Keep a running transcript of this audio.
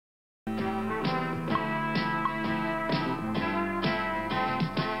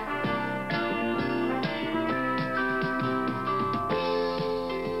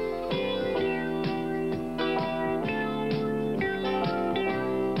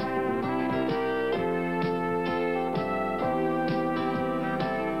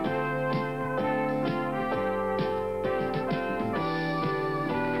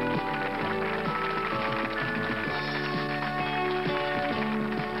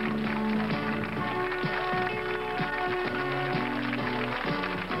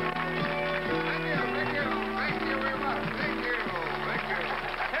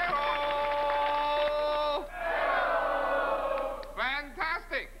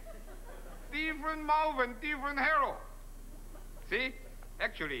different mouth and different halo. See?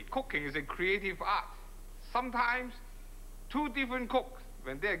 Actually, cooking is a creative art. Sometimes two different cooks,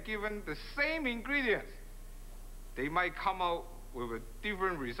 when they're given the same ingredients, they might come out with a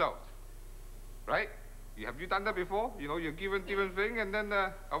different result. Right? Have you done that before? You know, you're given different thing and then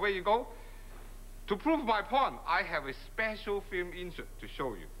away you go. To prove my point, I have a special film insert to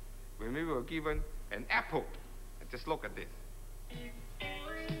show you. When we were given an apple, just look at this.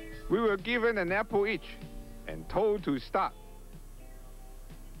 We were given an apple each and told to start.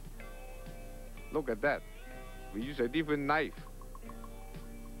 Look at that. We use a different knife.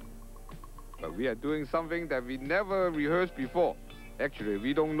 But we are doing something that we never rehearsed before. Actually,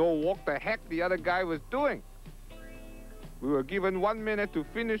 we don't know what the heck the other guy was doing. We were given 1 minute to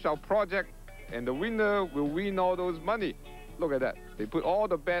finish our project, and the winner will win all those money. Look at that. They put all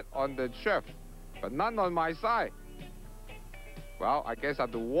the bet on the chef, but none on my side. Well, I guess I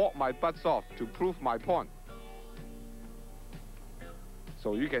have to walk my butts off to prove my point.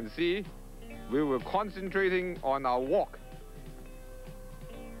 So you can see, we were concentrating on our wok.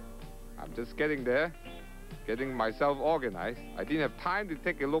 I'm just getting there, getting myself organized. I didn't have time to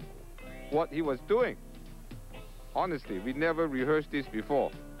take a look what he was doing. Honestly, we never rehearsed this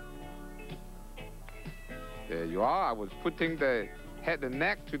before. There you are. I was putting the head and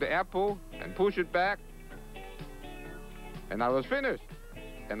neck to the apple and push it back. And I was finished.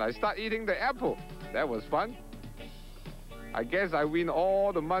 And I start eating the apple. That was fun. I guess I win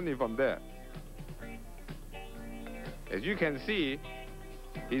all the money from there. As you can see,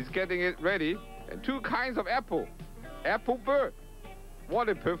 he's getting it ready. And two kinds of apple. Apple bird. What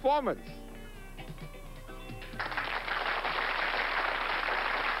a performance.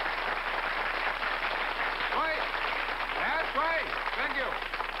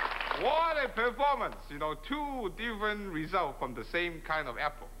 What a performance! You know, two different results from the same kind of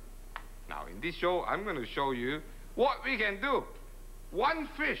apple. Now, in this show, I'm going to show you what we can do. One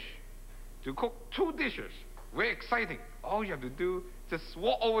fish to cook two dishes. Very exciting. All you have to do, just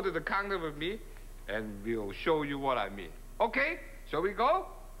walk over to the counter with me, and we'll show you what I mean. Okay? Shall we go?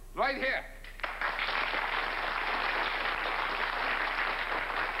 Right here.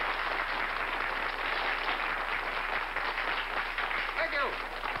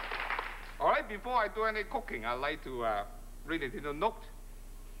 All right, before I do any cooking, I'd like to read a little note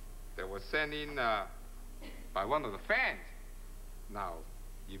that was sent in by one of the fans. Now,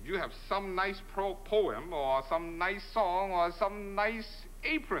 if you have some nice poem or some nice song or some nice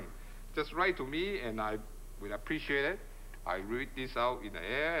apron, just write to me and I will appreciate it. I read this out in the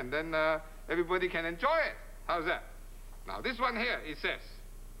air and then everybody can enjoy it. How's that? Now, this one here, it says,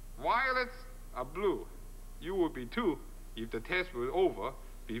 violets are blue. You will be too if the test was over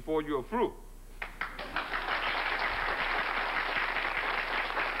before you're through.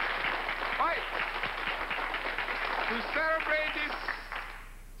 Right. To celebrate this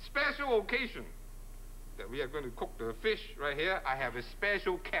special occasion that we are going to cook the fish right here, I have a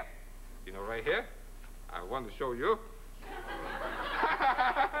special cap. You know, right here. I want to show you.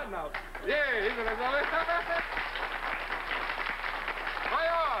 Now, yeah, isn't it lovely?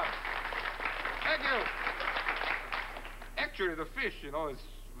 Right on. Thank you. Actually, the fish, you know, is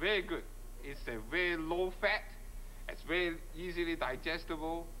very good. It's a very low fat. It's very easily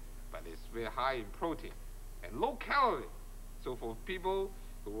digestible, but it's very high in protein and low calorie. So for people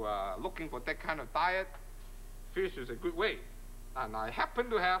who are looking for that kind of diet, fish is a good way. And I happen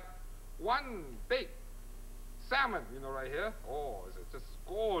to have one big salmon, you know, right here. Oh, it's just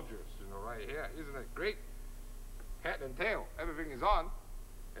gorgeous, you know, right here. Isn't it great? Head and tail, everything is on.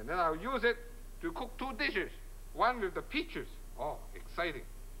 And then I'll use it to cook two dishes. One with the peaches, oh, exciting.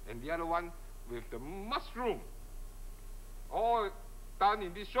 And the other one with the mushroom. All done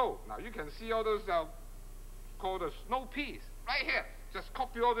in this show. Now you can see all those called the snow peas right here. Just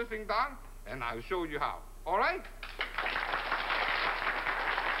copy all this thing down and I'll show you how. All right?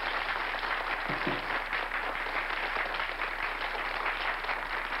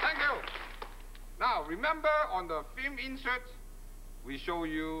 Thank you. Now remember on the film insert, we show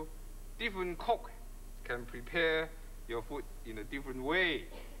you different cooks can prepare your food in a different way.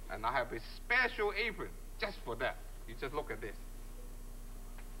 And I have a special apron just for that. You just look at this.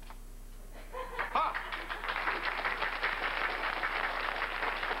 Ha!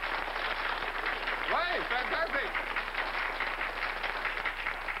 Right, fantastic.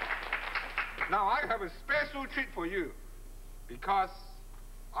 Now I have a special treat for you because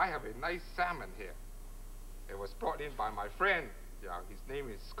I have a nice salmon here. It was brought in by my friend. Yeah, his name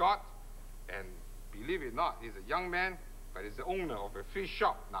is Scott, and believe it or not, he's a young man, but he's the owner of a fish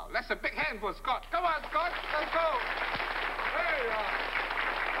shop. Now, let's a big hand for Scott. Come on, Scott, let's go. There you are.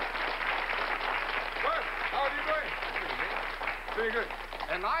 Very good.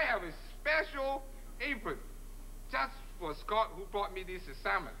 And I have a special apron just for Scott, who brought me this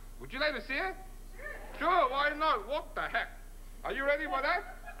salmon. Would you like to see it? Sure, why not? What the heck? Are you ready for that?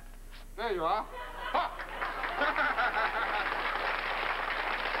 There you are. Ha!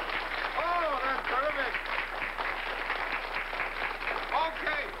 Oh, that's terrific.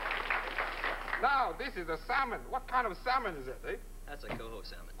 Okay. Now, this is a salmon. What kind of salmon is it, eh? That's a coho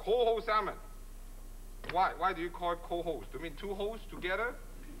salmon. Coho salmon. Why? Why do you call it coho? Do you mean two hoes together?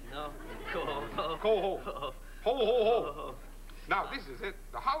 No, coho. Coho. Ho, Ho, ho, ho. ho. Now, this is it.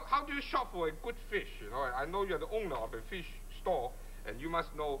 Now, how do you shop for a good fish? You know, I know you're the owner of a fish store, and you must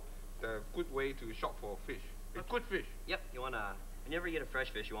know the good way to shop for fish. A good fish. Yep, you want to, whenever you get a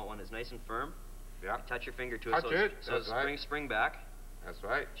fresh fish, you want one that's nice and firm. Yeah. You touch your finger to Touch it. so it's spring back. That's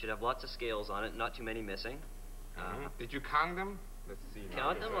right. Should have lots of scales on it, not too many missing. Did you count them? Let's see.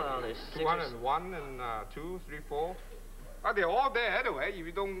 Count them? Well, there's 6 1 and 1 and 2, 3, 4. Oh, they're all there anyway. If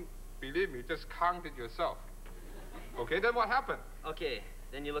you don't believe me, just count it yourself. Okay, then what happened? Okay,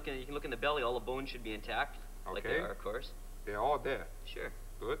 then you can look in the belly. All the bones should be intact, like they are, of course. They're all there. Sure.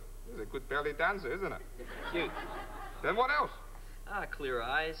 Good. This is a good belly dancer, isn't it? Cute. Then what else? Clear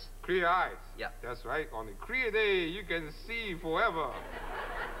eyes. Clear eyes. Yeah. That's right. On a clear day, you can see forever.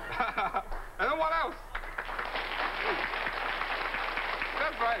 And then what else?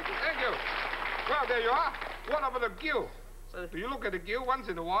 That's right. Thank you. Well, there you are. What about the gill? So, Do you look at the gill once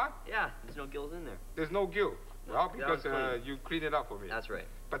in a while? yeah, there's no gills in there. There's no gill. No, Well, that because was clean. you clean it up for me. That's right.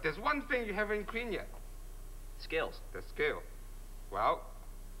 But there's one thing you haven't cleaned yet. Scales. The scale. Well,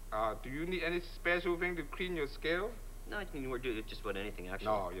 do you need any special thing to clean your scale? No, I can do just about anything, actually.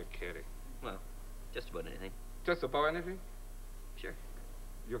 No, you're kidding. Well, just about anything. Just about anything? Sure.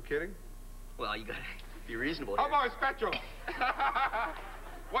 You're kidding? Well, you gotta be reasonable How here. about a spatula?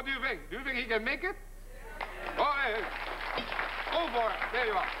 What do you think? Do you think he can make it? Oh, hey, hey. Go for it. There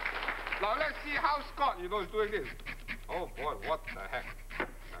you are. Now let's see how Scott, is doing this. Oh boy, what the heck? Now,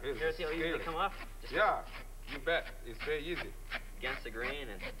 here's You ever see how easy scale. they come off? Just Yeah, you bet. It's very easy. against the grain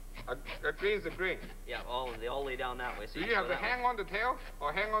and A grain's a grain. yeah, they all lay down that way. So Do you have go to that hang on the tail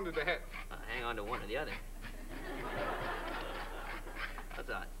or hang on to the head? way. Hang on to one or the other. What's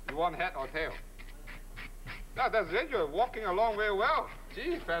that? You want head or tail? Now, that's it. You're walking along very well.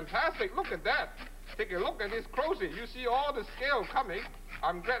 Gee, fantastic. Look at that. Take a look at this closely. You see all the scale coming.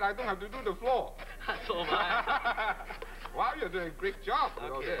 I'm glad I don't have to do the floor. So am I. Wow, you're doing a great job.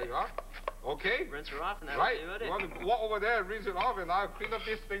 Okay. There you are. Okay. Rinse her off and that'll Right. do about You it. want to walk over there and rinse it off, and I'll clean up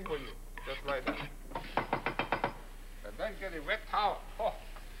this thing for you. Just like that. And then get a wet towel. Oh,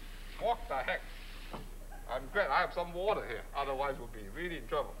 what the heck? I'm glad I have some water here. Otherwise, we'll be really in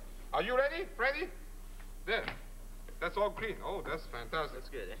trouble. Are you ready? Ready? There. That's all clean. Oh, that's fantastic. That's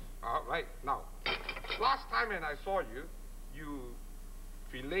good, eh? All right. Now, last time when I saw you, you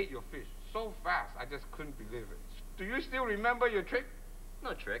fillet your fish so fast, I just couldn't believe it. Do you still remember your trick?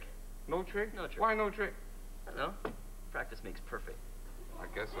 No trick. No trick? No trick. Why no trick? I don't know. Practice makes perfect. I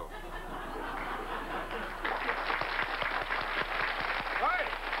guess so. Right.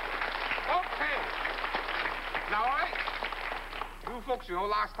 Okay. Now, all right. You folks,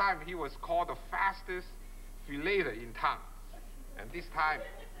 last time he was called the fastest filleter in town. And this time,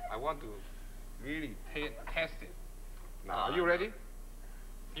 I want to really test it. Now, are you ready?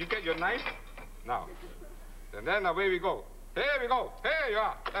 You get your knife? Now. And then away we go. Here we go. Here you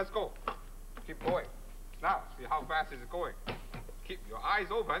are. Let's go. Keep going. Now, see how fast is it going. Keep your eyes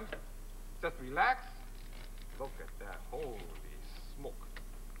open. Just relax. Look at that. Holy smoke.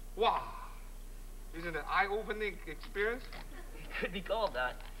 Wow. Isn't it an eye-opening experience? Could be called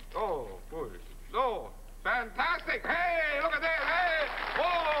that. Oh, good. Oh, fantastic. Hey, look at that. Hey.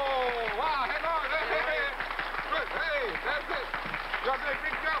 Whoa. Wow, hang on. Hey, hey, hey. Good. Hey, that's it. You're doing a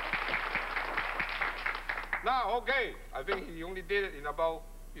big job. Now, okay. I think he only did it in about,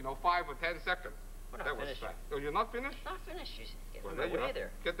 5 or 10 seconds. We're not That was finished. fast. Oh, you're not finished? Not finished. You get Well, in there the you way are.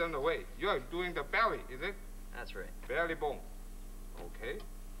 there. Get them away. You're doing the belly, is it? That's right. Belly bone. Okay.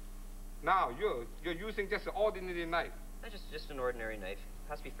 Now, you're using just an ordinary knife. That's just an ordinary knife.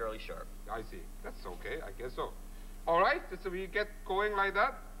 Has to be fairly sharp. I see. That's okay. I guess so. All right. So we get going like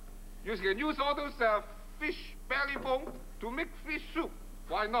that. You can use all those fish belly bone to make fish soup.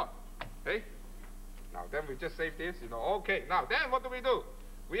 Why not? Hey? Now, then we just save this, Okay. Now, then what do?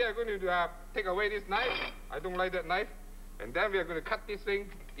 We are going to take away this knife. I don't like that knife. And then we are going to cut this thing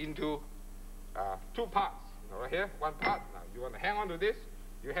into 2 parts. Right here, 1 part. Now, you want to hang on to this.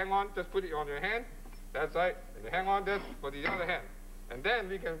 You hang on, just put it on your hand. That's right. And you hang on this for the other hand. And then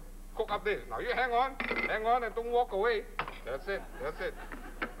we can cook up this. Now, you hang on, and don't walk away. That's it. That's it.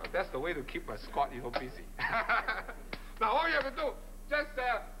 That's the way to keep my Scott, busy. Now all you have to do, just,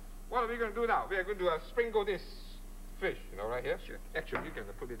 what are we going to do now? We are going to sprinkle this fish, right here. Sure. Actually, you can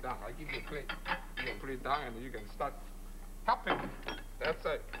put it down. I give you a plate. You can put it down and you can start helping. That's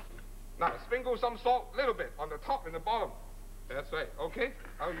it. Now, sprinkle some salt, a little bit, on the top and the bottom. That's right. Okay?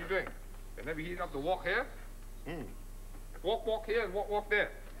 How are you doing? And then we heat up the wok here. Wok here and wok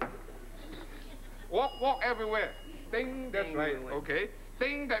there. Wok everywhere. Ding, that's Ding, right. everywhere. Okay.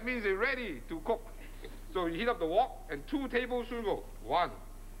 Ding, that means it's ready to cook. So you heat up the wok and 2 tablespoons. 1,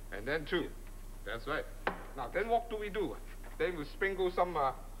 and then 2. That's right. Now, then what do we do? Then we sprinkle some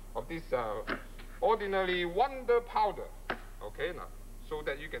of this ordinary wonder powder. Okay, now, so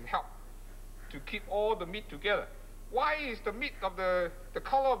that you can help to keep all the meat together. Why is the meat of the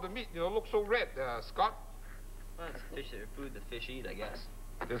color of the meat, look so red, Scott? Well, it's fish, food the fish eat, I guess.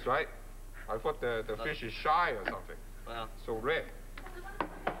 That's right. I thought the fish is shy or something. Well. So red.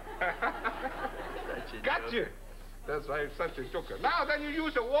 Got you. That's right, such a joker. Now then you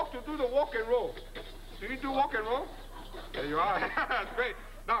use a wok to do the wok and roll. Do you do wok and roll? There you are. That's great.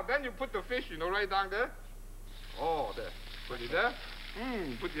 Now then you put the fish, right down there. Oh, there. Put it there.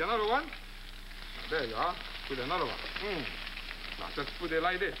 Put the another one. There you are. Put another one. Now just put it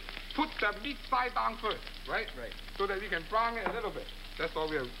like this. Put the meat side down first, right? Right. So that you can brown it a little bit. That's all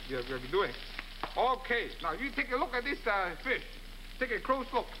we'll be doing. Okay, now you take a look at this fish. Take a close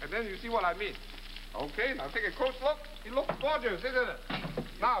look, and then you see what I mean. Okay, now take a close look. It looks gorgeous, isn't it?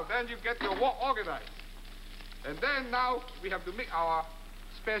 Now, then you get your wok organized. And then now we have to make our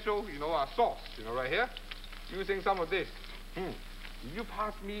special, our sauce, right here. Using some of this. You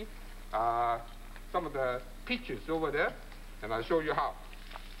pass me some of the peaches over there, and I'll show you how.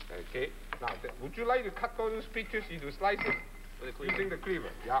 Okay, now, would you like to cut all those peaches into slices? Using the cleaver.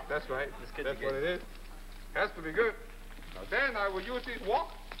 Yeah, that's right. That's what it is. Has to be good. Now then I will use this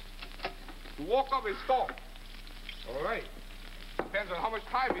wok to wok up a stock. All right. Depends on how much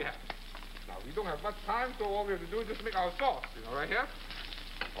time we have. Now we don't have much time, so all we have to do is just make our sauce, right here.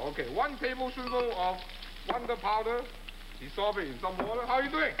 Okay, 1 tablespoon of wonder powder. Dissolve it in some water. How are you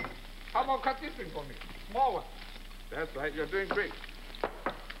doing? How about cut this thing for me? Small one. That's right, you're doing great.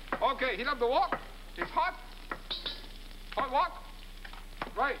 Okay, heat up the wok. It's hot. Hot wok.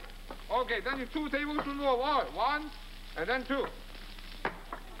 Right. Okay, then you 2 tablespoons of oil. 1, and then 2.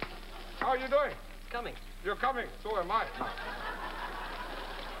 How are you doing? It's coming. You're coming. So am I.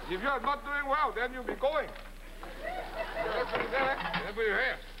 If you're not doing well, then you'll be going. Let's put it there, and then put your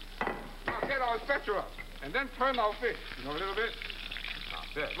hair. Now get our spatula, and then turn our fish, a little bit. Now,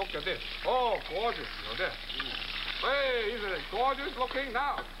 there, look at this. Oh, gorgeous, there. Hey, isn't it gorgeous looking?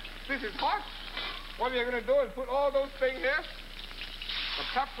 Now, this is hot. What we're going to do is put all those things here, the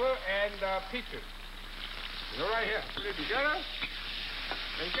pepper and the peaches. Right here. Put it together,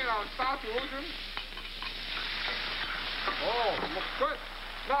 and get our star solution. Oh, looks good.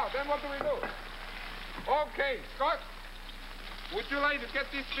 Now, then what do we do? Okay, Scott, would you like to get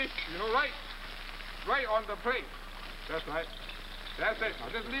this fish, right on the plate? That's right. That's it.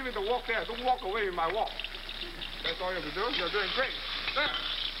 Now, just leave it to walk there. Don't walk away with my wok. That's all you have to do. You're doing great. There.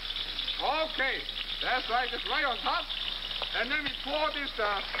 Okay. That's right. Just right on top. And then we pour this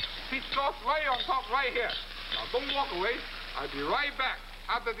fish sauce right on top right here. Now, don't walk away. I'll be right back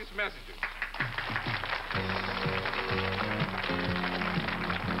after this message.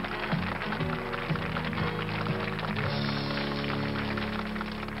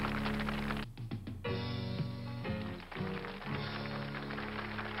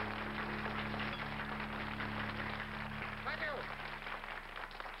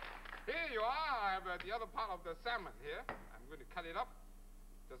 The other part of the salmon here. I'm going to cut it up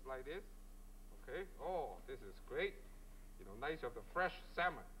just like this. Okay. Oh, this is great. Nice of the fresh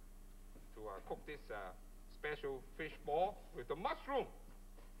salmon to cook this special fish ball with the mushroom.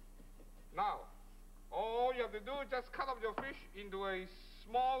 Now, all you have to do is just cut up your fish into a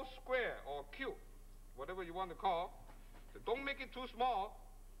small square or cube, whatever you want to call. So don't make it too small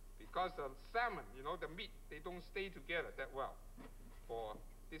because the salmon, the meat, they don't stay together that well for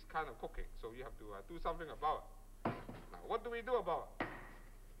this kind of cooking, so you have to do something about it. Now, what do we do about it?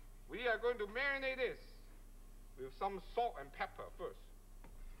 We are going to marinate this with some salt and pepper first.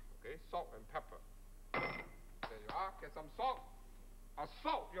 Okay, salt and pepper. There you are. Get some salt.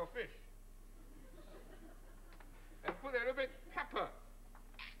 Salt your fish. And put a little bit pepper.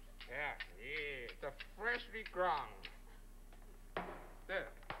 Yeah, the freshly ground.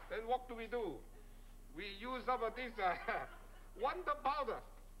 There. Then what do? We use some of this wonder powder.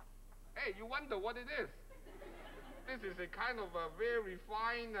 Hey, you wonder what it is? This is a kind of a very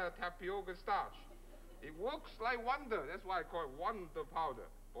refined tapioca starch. It works like wonder. That's why I call it wonder powder.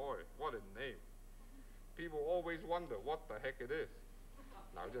 Boy, what a name. People always wonder what the heck it is.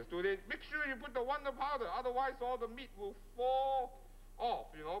 Now just do this. Make sure you put the wonder powder, otherwise all the meat will fall off,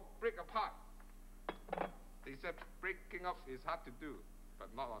 you know, break apart. They said breaking up is hard to do, but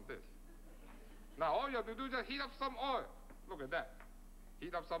not on this. Now all you have to do is just heat up some oil. Look at that.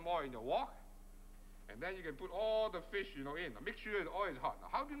 Heat up some oil in your wok, and then you can put all the fish, you know, in. Now make sure the oil is hot. Now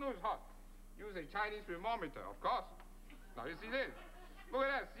how do you know it's hot? Use a Chinese thermometer, of course. Now you see this? Look at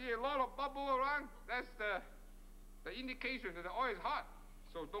that. See a lot of bubble around? That's the indication that the oil is hot.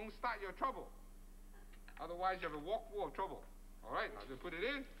 So don't start your trouble. Otherwise you have a wok full of trouble. All right, now just put it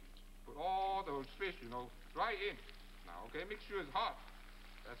in. Put all those fish, you know, right in. Now, okay, make sure it's hot.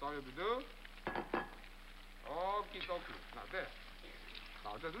 That's all you have to do. Okie dokie. Now there.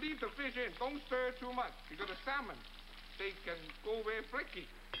 Now just leave the fish in. Don't stir too much because the salmon, they can go very flaky.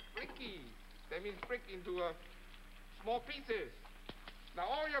 Flaky. That means break into small pieces. Now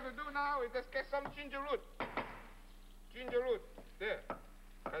all you have to do now is just get some ginger root. Ginger root. There.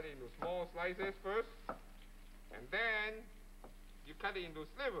 Cut it into small slices first. And then you cut it into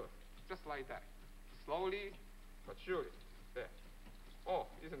slivers. Just like that. Slowly but surely. There. Oh,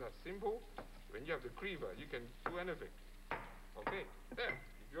 isn't that simple? When you have the cleaver, you can do anything. Okay, there.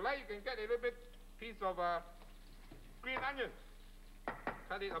 If you like, you can get a little bit piece of green onion.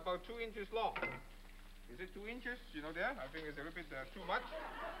 Cut it about 2 inches long. Is it 2 inches? You know there? I think it's a little bit too much.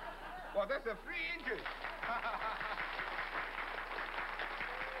 Well, that's 3 inches.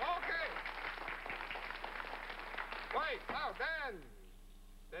 Okay. Right, now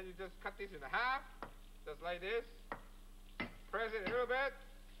then you just cut this in half, just like this. Press it a little bit,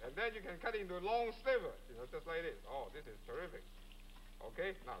 and then you can cut it into long slivers, you know, just like this. Oh, this is terrific.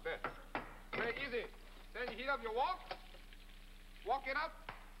 Okay, now there. Very easy. Then you heat up your wok, wok it up,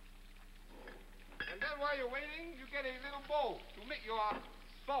 and then while you're waiting, you get a little bowl to make your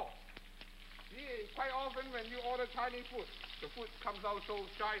sauce. See, quite often when you order Chinese food, the food comes out so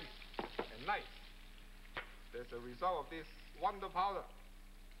shiny and nice. That's a result of this wonder powder.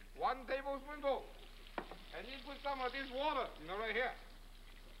 1 tablespoonful. And you put some of this water, you know, right here.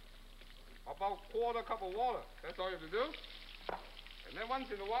 About 1/4 cup of water. That's all you have to do. And then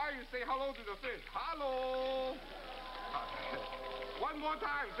once in a while, you say hello to the fish. Hello. One more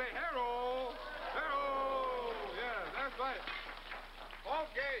time, say hello. Hello. Yeah, that's right.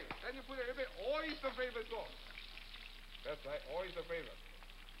 Okay. Then you put a little bit oyster flavor sauce. That's right, oyster flavor.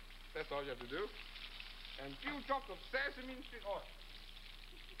 That's all you have to do. And few drops of sesame seed oil.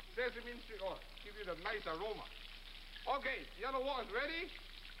 Sesame seed oil. Give you the nice aroma. Okay, the other wok is ready.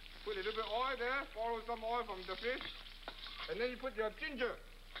 Put a little bit of oil there. Borrow some oil from the fish. And then you put your ginger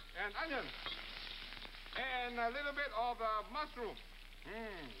and onion. And a little bit of mushroom.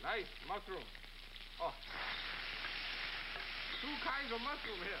 Nice mushroom. Oh. 2 kinds of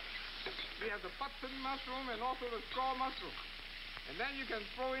mushroom here. We have the button mushroom and also the straw mushroom. And then you can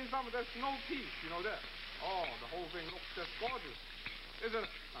throw in some of the snow peas, you know there. Oh, the whole thing looks just gorgeous, isn't it?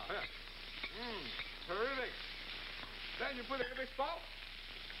 Now, here. Terrific. Then you put a little bit salt,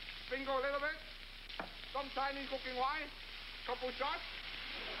 sprinkle a little bit, some Chinese cooking wine, couple shots.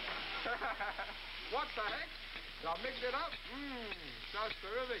 What the heck? Now mix it up. Just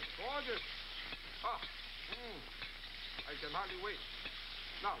terrific, gorgeous. I can hardly wait.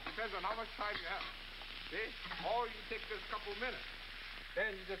 Now, depends on how much time you have. See? Or you take just a couple minutes.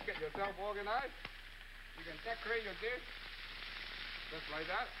 Then you just get yourself organized. You can decorate your dish. Just like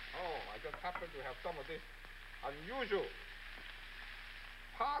that. Oh, I just happen to have some of this unusual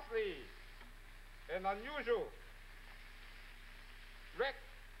parsley and unusual red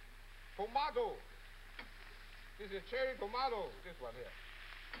tomato. This is cherry tomato, this one here.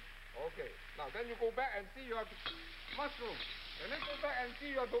 Okay, now then you go back and see your mushroom. And then go back and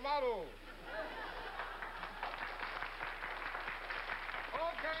see your tomato.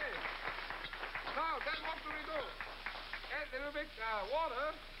 Okay. Now then what do we do? Add a little bit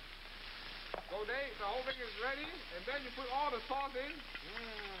water. So the whole thing is ready. And then you put all the sauce in.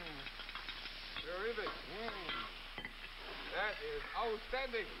 Terrific. That is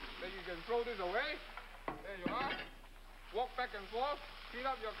outstanding. Then you can throw this away. There you are. Walk back and forth. Fill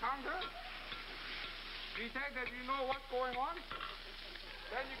up your counter. Pretend that you know what's going on.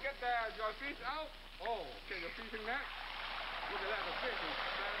 Then you get your fish out. Oh, okay, your fishing net. Look at that, the fish is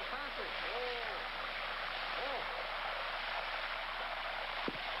fantastic. Oh.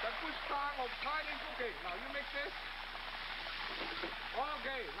 The good style of Chinese cooking. Now you mix this.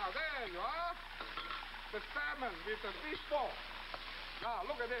 Okay, now there you are. The salmon with the fish ball. Now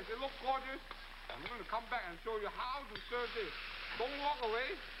look at this, it looks gorgeous. I'm going to come back and show you how to serve this. Don't walk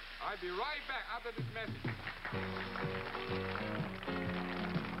away. I'll be right back after this message.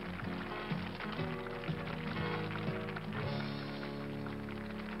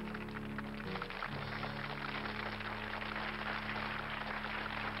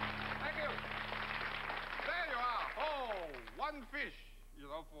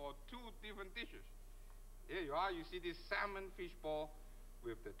 for 2 different dishes. Here you are. You see this salmon fish ball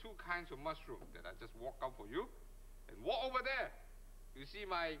with the 2 kinds of mushroom that I just walked out for you. And walk over there. You see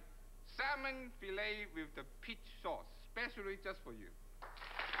my salmon fillet with the peach sauce, specially just for you.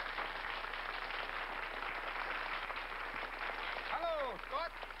 Hello, Scott.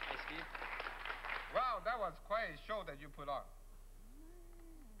 Hey, Steve. Wow, that was quite a show that you put on.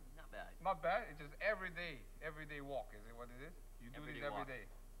 Not bad. Not bad. It's just everyday walk. Is it what it is? You do this every day.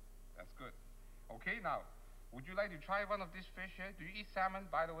 That's good. Okay, now, would you like to try one of these fish here? Do you eat salmon,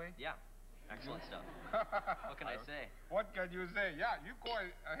 by the way? Yeah. Excellent stuff. What can I say? What can you say? Yeah, you go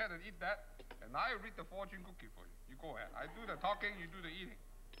ahead and eat that, and I'll read the fortune cookie for you. You go ahead. I do the talking, you do the eating.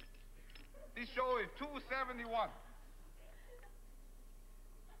 This show is 271.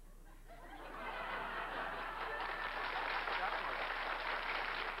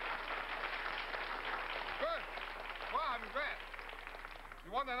 Good. Well, I'm glad.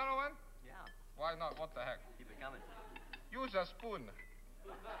 You want another one? Yeah. Why not? What the heck? Keep it coming. Use a spoon.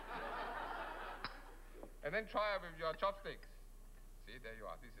 And then try it with your chopsticks. See, there you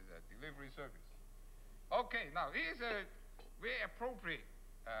are. This is a delivery service. Okay, now here's a very appropriate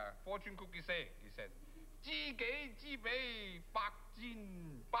fortune cookie saying. He says, 知己知彼，百戰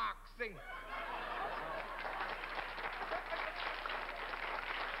百勝.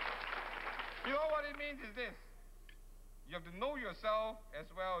 You know what it means is this. You have to know yourself as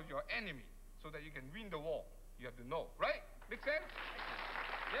well as your enemy so that you can win the war. You have to know, right? Make sense?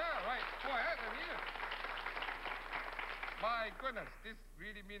 Yeah, right. Go ahead and eat it. My goodness, this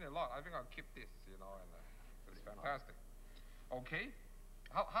really means a lot. I think I'll keep this, you know, and it's fantastic. Okay.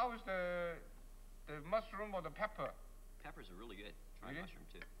 How is the mushroom or the pepper? Peppers are really good. Try Really? mushroom,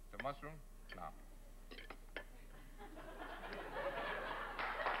 too. The mushroom? No.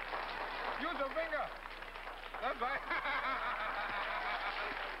 Use your finger. That's right.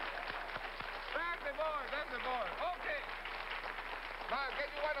 That's the boy. That's the boy. Okay. Now, get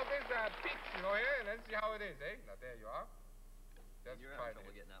you one of these peaks, you know, here, and let's see how it is, eh? Now, there you are. Just You're try having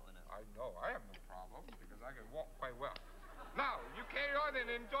trouble getting that one out. I know. I have no problem, because I can walk quite well. Now, you carry on and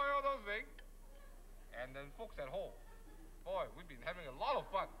enjoy all those things. And then folks at home, boy, we've been having a lot of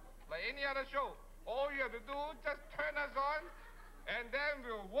fun. Like any other show, all you have to do, just turn us on, and then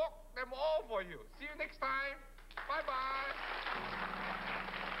we'll walk them all for you. See you next time. Bye-bye.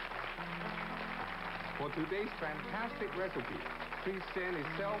 For today's fantastic recipe, please send a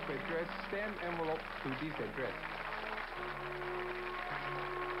self-addressed stamped envelope to this address.